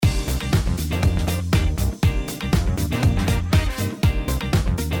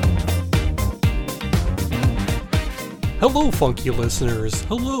Hello, funky listeners.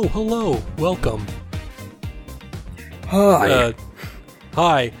 Hello. Welcome. Hi.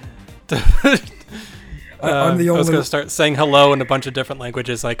 Hi. I'm the only... I was going to start saying hello in a bunch of different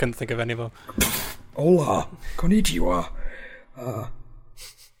languages. I couldn't think of any of them. Hola. Konnichiwa.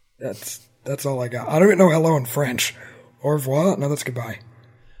 That's all I got. I don't even know hello in French. Au revoir? No, that's goodbye.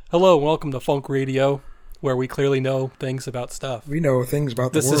 Hello, and welcome to Funk Radio, where we clearly know things about stuff. We know things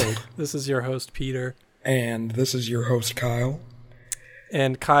about the world. This is your host, Peter. And this is your host, Kyle.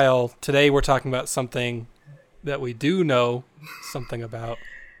 And Kyle, today we're talking about something that we do know something about.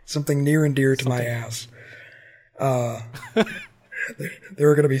 Something near and dear to my ass. There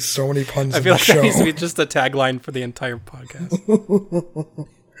are going to be so many puns in the show. I feel like that needs to be just a tagline for the entire podcast.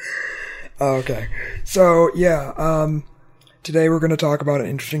 Okay. So, yeah, today we're going to talk about an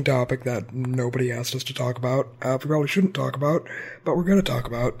interesting topic that nobody asked us to talk about. We probably shouldn't talk about, but we're going to talk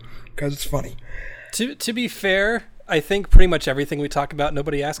about because it's funny. To be fair, I think pretty much everything we talk about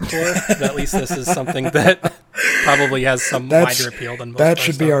nobody asked for. But at least this is something that probably has some wider appeal than most. That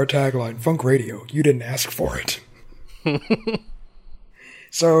should be our tagline. Funk Radio. You didn't ask for it.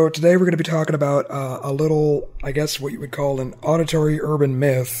 So today we're going to be talking about a little, I guess what you would call an auditory urban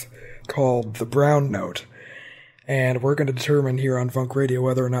myth called the brown note. And we're going to determine here on Funk Radio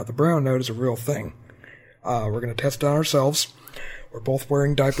whether or not the brown note is a real thing. We're going to test it on ourselves. We're both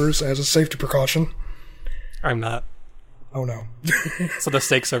wearing diapers as a safety precaution. I'm not. Oh, no. So the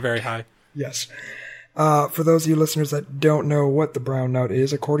stakes are very high. Yes. For those of you listeners that don't know what the brown note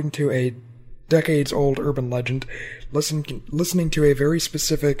is, according to a decades-old urban legend, listening to a very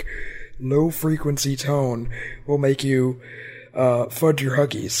specific low-frequency tone will make you fudge your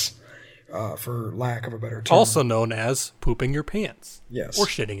huggies, for lack of a better term. Also known as pooping your pants. Yes. Or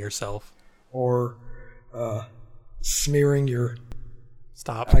shitting yourself. Or smearing your...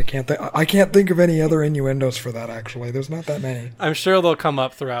 Stop. I can't think of any other innuendos for that, actually. There's not that many. I'm sure they'll come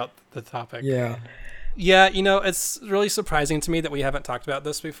up throughout the topic. Yeah. Yeah, you know, it's really surprising to me that we haven't talked about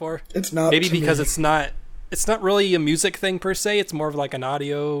this before. It's not. Maybe because it's not really a music thing per se. It's more of like an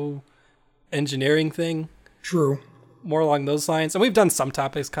audio engineering thing. True. More along those lines. And we've done some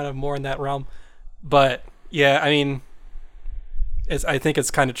topics kind of more in that realm. But yeah, I mean, I think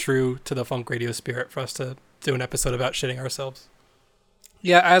it's kind of true to the Funk Radio spirit for us to do an episode about shitting ourselves.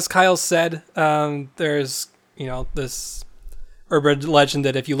 Yeah, as Kyle said, there's, this urban legend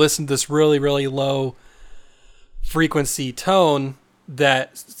that if you listen to this really, really low frequency tone,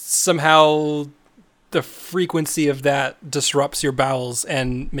 that somehow the frequency of that disrupts your bowels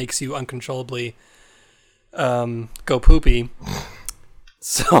and makes you uncontrollably go poopy.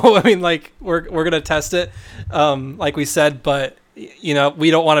 So, I mean, like, we're going to test it, like we said, but,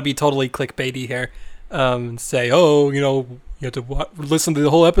 we don't want to be totally clickbaity here. Say, you have to listen to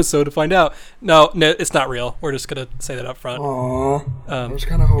the whole episode to find out. No, it's not real. We're just going to say that up front. Aww. I was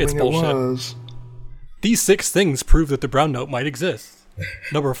kind of hoping it's bullshit. It was. These 6 things prove that the brown note might exist.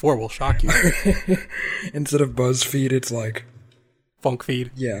 Number 4 will shock you. Instead of BuzzFeed, it's like... Funk Feed.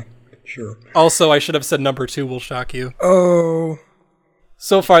 Yeah, sure. Also, I should have said number 2 will shock you. Oh.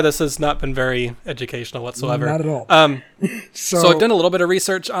 So far, this has not been very educational whatsoever. Not at all. So I've done a little bit of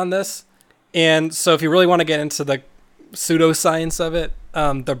research on this. And so if you really want to get into the pseudoscience of it,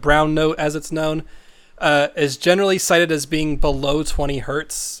 the brown note, as it's known, is generally cited as being below 20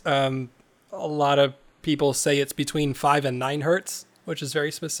 hertz. A lot of people say it's between 5 and 9 hertz, which is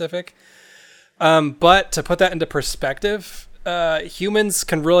very specific. But to put that into perspective, humans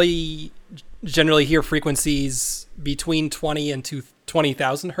can really generally hear frequencies between 20 and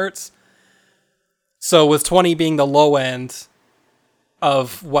 20,000 hertz. So with 20 being the low end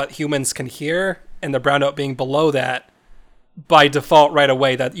of what humans can hear, and the brown note being below that, by default right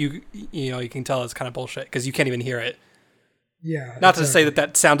away that you can tell it's kind of bullshit because you can't even hear it. Yeah. Not to say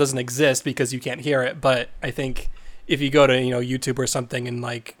that sound doesn't exist because you can't hear it, but I think if you go to YouTube or something and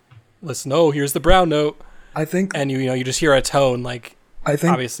like listen, here's the brown note, I think, and you just hear a tone, like I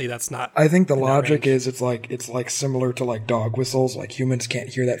think obviously that's not. I think the logic is it's like similar to like dog whistles. Like humans can't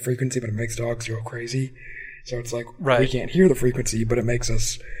hear that frequency, but it makes dogs go crazy. So it's like we can't hear the frequency, but it makes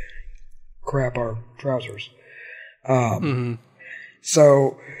us crap our trousers.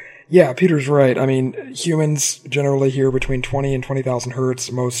 So, yeah, Peter's right. I mean, humans generally hear between 20 and 20,000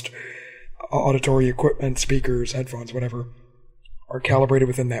 hertz. Most auditory equipment, speakers, headphones, whatever, are calibrated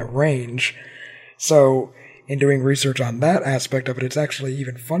within that range. So, in doing research on that aspect of it, it's actually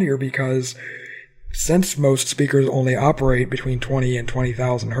even funnier because since most speakers only operate between 20 and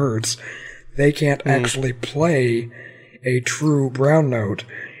 20,000 hertz, they can't actually play a true brown note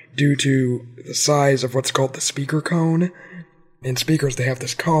due to the size of what's called the speaker cone. In speakers, they have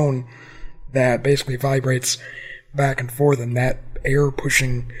this cone that basically vibrates back and forth, and that air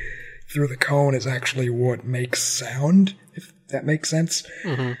pushing through the cone is actually what makes sound, if that makes sense.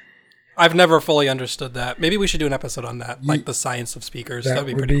 Mm-hmm. I've never fully understood that. Maybe we should do an episode on that, like the science of speakers. That would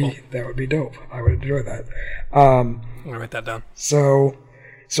be pretty cool. That would be dope. I would enjoy that. I'm going to write that down. So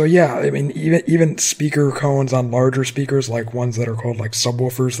yeah, I mean, even speaker cones on larger speakers, like ones that are called like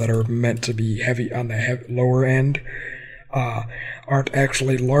subwoofers that are meant to be heavy on the lower end, aren't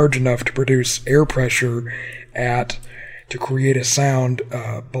actually large enough to produce air pressure to create a sound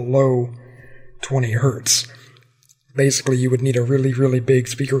below 20 hertz. Basically, you would need a really, really big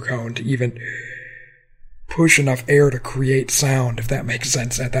speaker cone to even push enough air to create sound, if that makes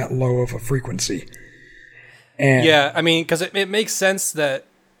sense, at that low of a frequency. And yeah, I mean, because it makes sense that,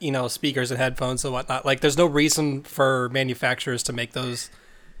 speakers and headphones and whatnot, like, there's no reason for manufacturers to make those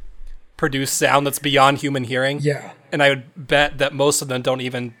produce sound that's beyond human hearing. Yeah. And I would bet that most of them don't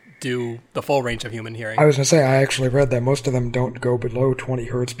even do the full range of human hearing. I was going to say, I actually read that most of them don't go below 20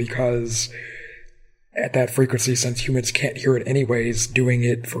 hertz because at that frequency, since humans can't hear it anyways, doing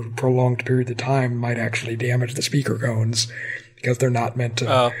it for prolonged periods of time might actually damage the speaker cones because they're not meant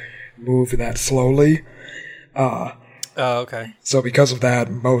to move that slowly. Okay. So because of that,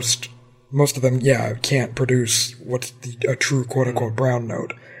 most of them, can't produce what's a true quote-unquote brown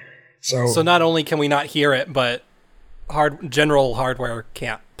note. So not only can we not hear it, but general hardware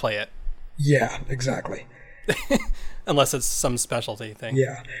can't play it. Yeah, exactly. Unless it's some specialty thing.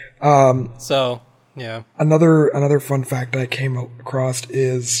 Yeah. Yeah. Another fun fact I came across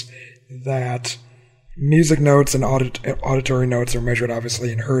is that music notes and auditory notes are measured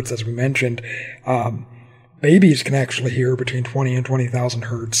obviously in hertz, as we mentioned. Babies can actually hear between 20 and 20,000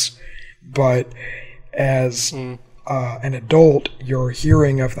 hertz, but as an adult, your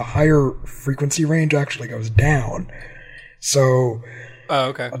hearing of the higher frequency range actually goes down. So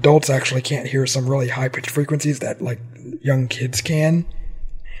adults actually can't hear some really high-pitched frequencies that like young kids can.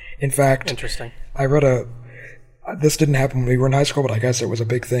 In fact, interesting. I read this didn't happen when we were in high school, but I guess it was a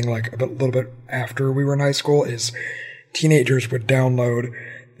big thing like a little bit after we were in high school, is teenagers would download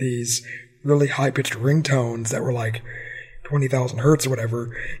these really high-pitched ringtones that were like 20,000 hertz or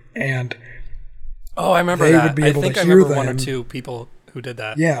whatever, and I remember they that. would be able to hear them. I remember one or two people who did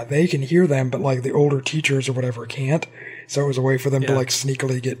that. Yeah, they can hear them, but like the older teachers or whatever can't, so it was a way for them to like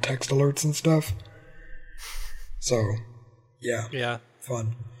sneakily get text alerts and stuff. So, yeah.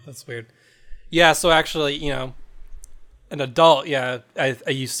 Fun. That's weird. Yeah, so actually, an adult,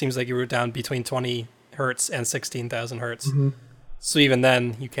 I seems like you were down between 20 hertz and 16,000 hertz. Mm-hmm. So even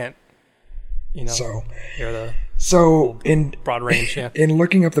then, you can't, hear the in broad range. Yeah. In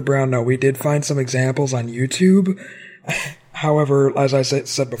looking up the brown note, we did find some examples on YouTube. However, as I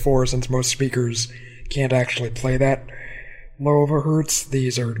said before, since most speakers can't actually play that low of a hertz,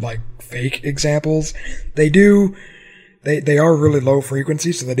 these are like fake examples. They are really low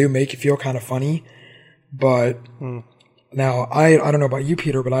frequency, so they do make you feel kind of funny. But now, I don't know about you,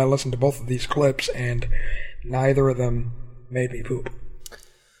 Peter, but I listened to both of these clips, and neither of them made me poop.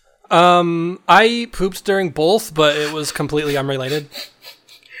 I pooped during both, but it was completely unrelated.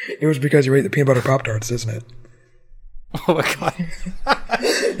 It was because you ate the peanut butter Pop-Tarts, isn't it? Oh my god.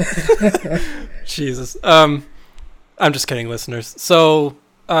 Jesus. I'm just kidding, listeners. So,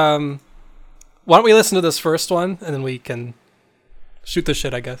 why don't we listen to this first one, and then we can shoot the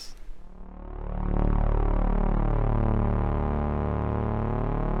shit, I guess.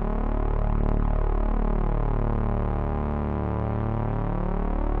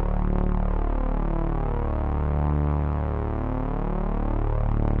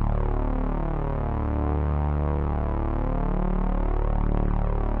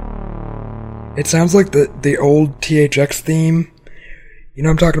 It sounds like the old THX theme. You know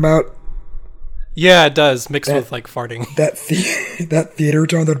what I'm talking about? Yeah, it does, mixed with like farting. That theater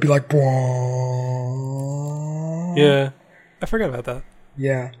tone that'd be like. Yeah, I forgot about that.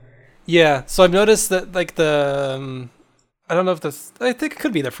 Yeah. Yeah, so I've noticed that like the I don't know if I think it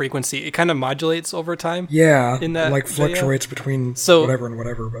could be the frequency. It kind of modulates over time. Yeah, in that like fluctuates between whatever and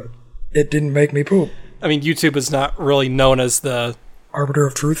whatever, but it didn't make me poop. I mean, YouTube is not really known as the arbiter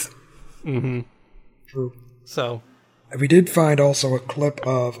of truth. Mm-hmm. True. So we did find also a clip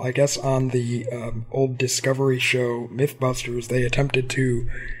of, I guess, on the old Discovery show Mythbusters. They attempted to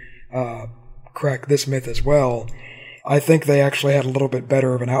crack this myth as well. I think they actually had a little bit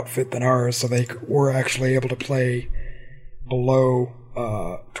better of an outfit than ours, so they were actually able to play below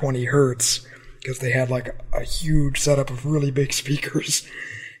 20 hertz because they had like a huge setup of really big speakers,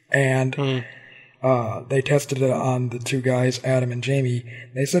 and they tested it on the two guys, Adam and Jamie.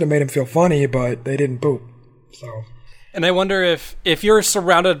 They said it made them feel funny, but they didn't poop. So And I wonder if you're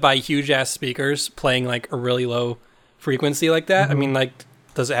surrounded by huge ass speakers playing like a really low frequency like that. I mean, like,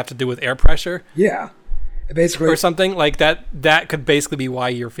 does it have to do with air pressure? Yeah. Basically, or something like that. That could basically be why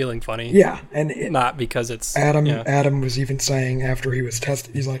you're feeling funny. Yeah, and not because it's Adam. Yeah. Adam was even saying after he was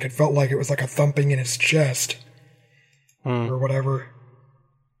tested, he's like, it felt like it was like a thumping in his chest, or whatever.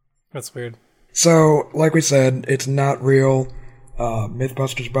 That's weird. So, like we said, it's not real.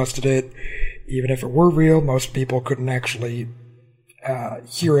 Mythbusters busted it. Even if it were real, most people couldn't actually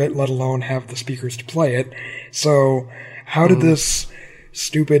hear it, let alone have the speakers to play it. So, how did this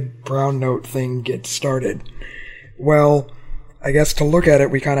stupid brown note thing get started? Well, I guess to look at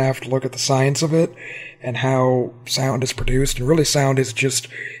it, we kind of have to look at the science of it and how sound is produced. And really, sound is just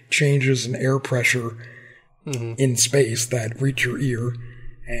changes in air pressure in space that reach your ear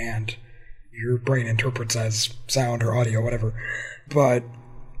and your brain interprets as sound or audio, whatever. But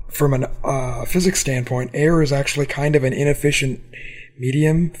from a physics standpoint, air is actually kind of an inefficient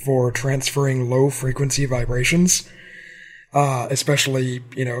medium for transferring low-frequency vibrations, especially,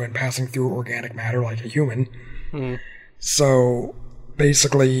 in passing through organic matter like a human. So,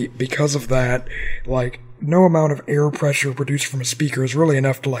 basically, because of that, like, no amount of air pressure produced from a speaker is really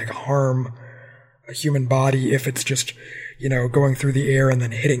enough to, like, harm a human body if it's just, going through the air and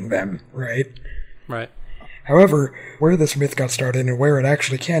then hitting them, right? Right. However, where this myth got started and where it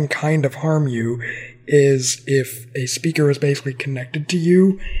actually can kind of harm you is if a speaker is basically connected to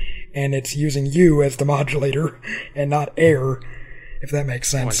you and it's using you as the modulator and not air, if that makes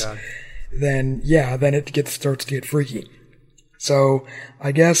sense. Oh my God. Then it starts to get freaky. So,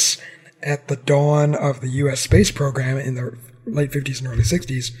 I guess at the dawn of the U.S. space program in the late 50s and early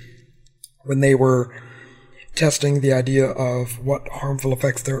 60s, when they were testing the idea of what harmful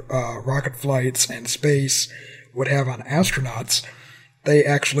effects their rocket flights and space would have on astronauts, they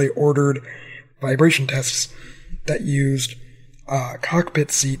actually ordered vibration tests that used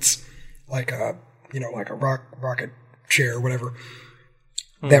cockpit seats, like a rocket chair, whatever,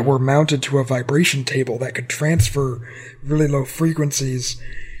 that were mounted to a vibration table that could transfer really low frequencies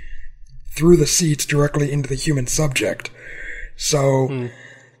through the seats directly into the human subject. So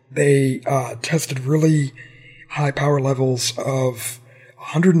they tested really high power levels of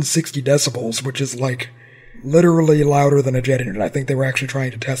 160 decibels, which is like literally louder than a jet engine. I think they were actually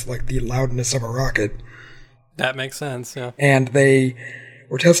trying to test like the loudness of a rocket. That makes sense, yeah. And they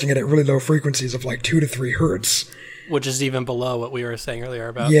were testing it at really low frequencies of like 2 to 3 hertz. Which is even below what we were saying earlier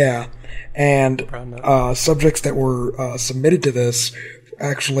about. Yeah. And subjects that were submitted to this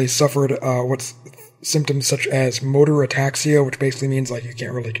actually suffered symptoms such as motor ataxia, which basically means like you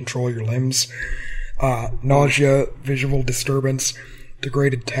can't really control your limbs, nausea, visual disturbance,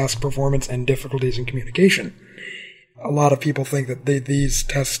 degraded task performance, and difficulties in communication. A lot of people think that these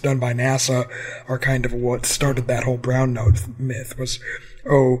tests done by NASA are kind of what started that whole brown note myth, was,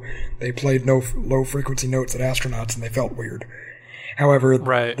 they played low-frequency notes at astronauts and they felt weird. However,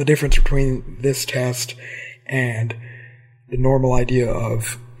 the difference between this test and the normal idea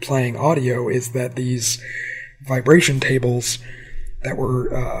of playing audio is that these vibration tables that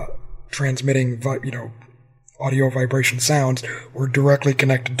were transmitting audio vibration sounds were directly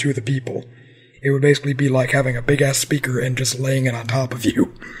connected to the people. It would basically be like having a big-ass speaker and just laying it on top of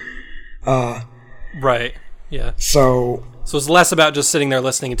you. Right, yeah. So it's less about just sitting there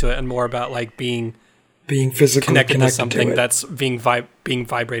listening to it and more about like being physically connected to something to it. That's being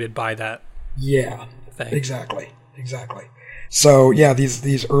vibrated by that thing. Exactly. So, yeah,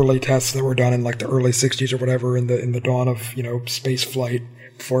 these early tests that were done in like the early 60s or whatever in the dawn of, space flight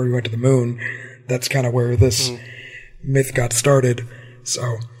before we went to the moon, that's kind of where this myth got started.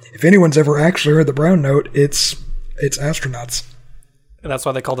 So, if anyone's ever actually heard the brown note, it's astronauts. And that's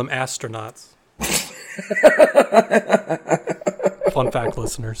why they call them astronauts. Fun fact,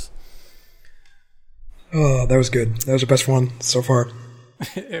 listeners. Oh, that was good. That was the best one so far.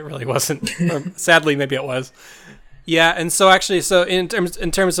 It really wasn't. Sadly, maybe it was. Yeah, and so in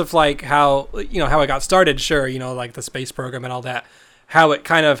terms of like how how it got started, sure, like the space program and all that, how it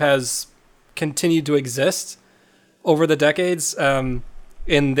kind of has continued to exist over the decades.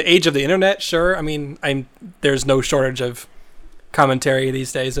 In the age of the internet, sure. I mean, there's no shortage of commentary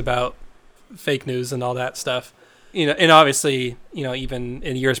these days about fake news and all that stuff. And obviously, even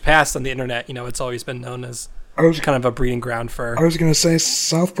in years past on the internet, it's always been known as kind of a breeding ground for. I was going to say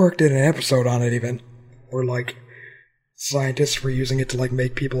South Park did an episode on it even, where like scientists were using it to like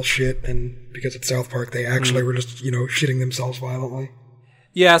make people shit, and because it's South Park, they actually were just shitting themselves violently.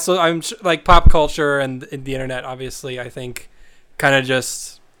 Yeah, so I'm like pop culture and the internet, obviously, I think kind of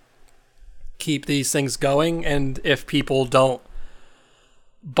just keep these things going, and if people don't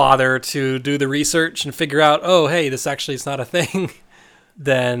bother to do the research and figure out, oh, hey, this actually is not a thing,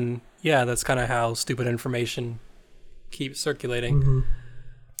 then yeah, that's kind of how stupid information keeps circulating. Mm-hmm.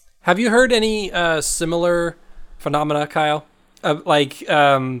 Have you heard any similar phenomena, Kyle? Like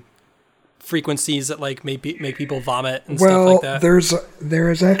frequencies that like make people vomit and stuff like that?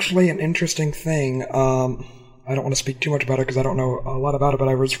 There is actually an interesting thing. I don't want to speak too much about it because I don't know a lot about it, but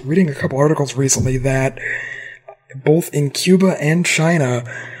I was reading a couple articles recently that both in Cuba and China,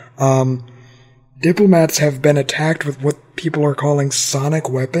 diplomats have been attacked with what people are calling sonic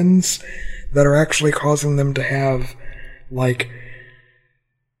weapons that are actually causing them to have, like,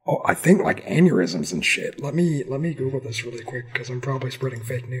 I think like aneurysms and shit. Let me Google this really quick because I'm probably spreading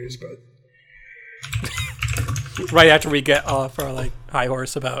fake news, but right after we get off our like high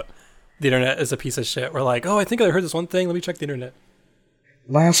horse about the internet is a piece of shit, we're like, oh, I think I heard this one thing. Let me check the internet.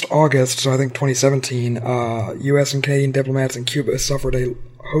 Last August, so I think 2017, U.S. and Canadian diplomats in Cuba suffered a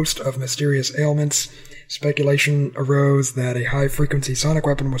host of mysterious ailments. Speculation arose that a high-frequency sonic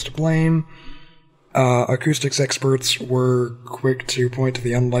weapon was to blame. Acoustics experts were quick to point to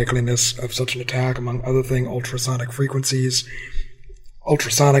the unlikeliness of such an attack, among other things, ultrasonic frequencies.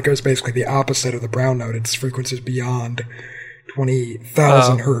 Ultrasonic is basically the opposite of the brown note. It's frequencies beyond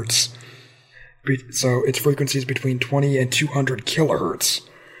 20,000 hertz. So it's frequencies between 20 and 200 kilohertz,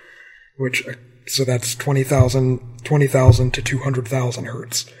 so that's 20,000 to 200,000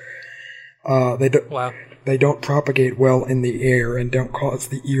 hertz. They don't propagate well in the air and don't cause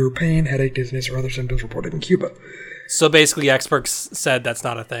the ear pain, headache, dizziness, or other symptoms reported in Cuba. So basically, experts said that's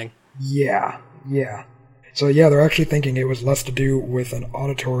not a thing. Yeah. So yeah, they're actually thinking it was less to do with an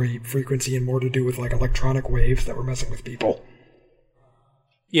auditory frequency and more to do with like electronic waves that were messing with people.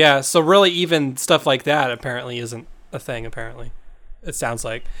 Yeah, so really even stuff like that apparently isn't a thing, apparently. It sounds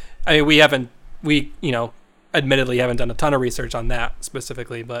like. I mean, we admittedly haven't done a ton of research on that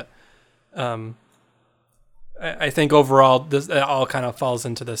specifically, but I think overall this all kind of falls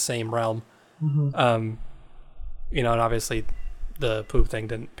into the same realm. Mm-hmm. And obviously the poop thing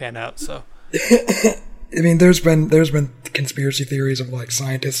didn't pan out, so. I mean, there's been conspiracy theories of like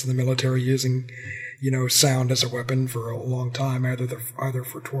scientists in the military using sound as a weapon for a long time, either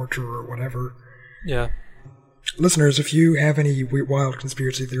for torture or whatever. Yeah. Listeners, if you have any wild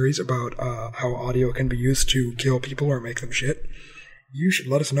conspiracy theories about how audio can be used to kill people or make them shit, you should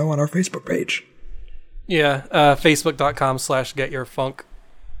let us know on our Facebook page. Yeah, facebook.com/getyourfunk.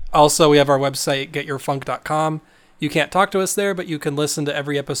 Also, we have our website, getyourfunk.com. You can't talk to us there, but you can listen to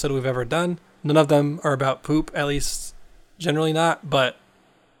every episode we've ever done. None of them are about poop, at least generally not, but,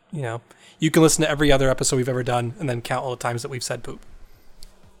 you can listen to every other episode we've ever done and then count all the times that we've said poop.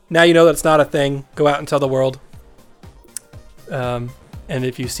 Now you know that's not a thing. Go out and tell the world. And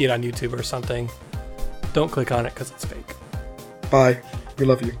if you see it on YouTube or something, don't click on it because it's fake. Bye. We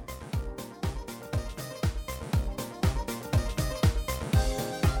love you.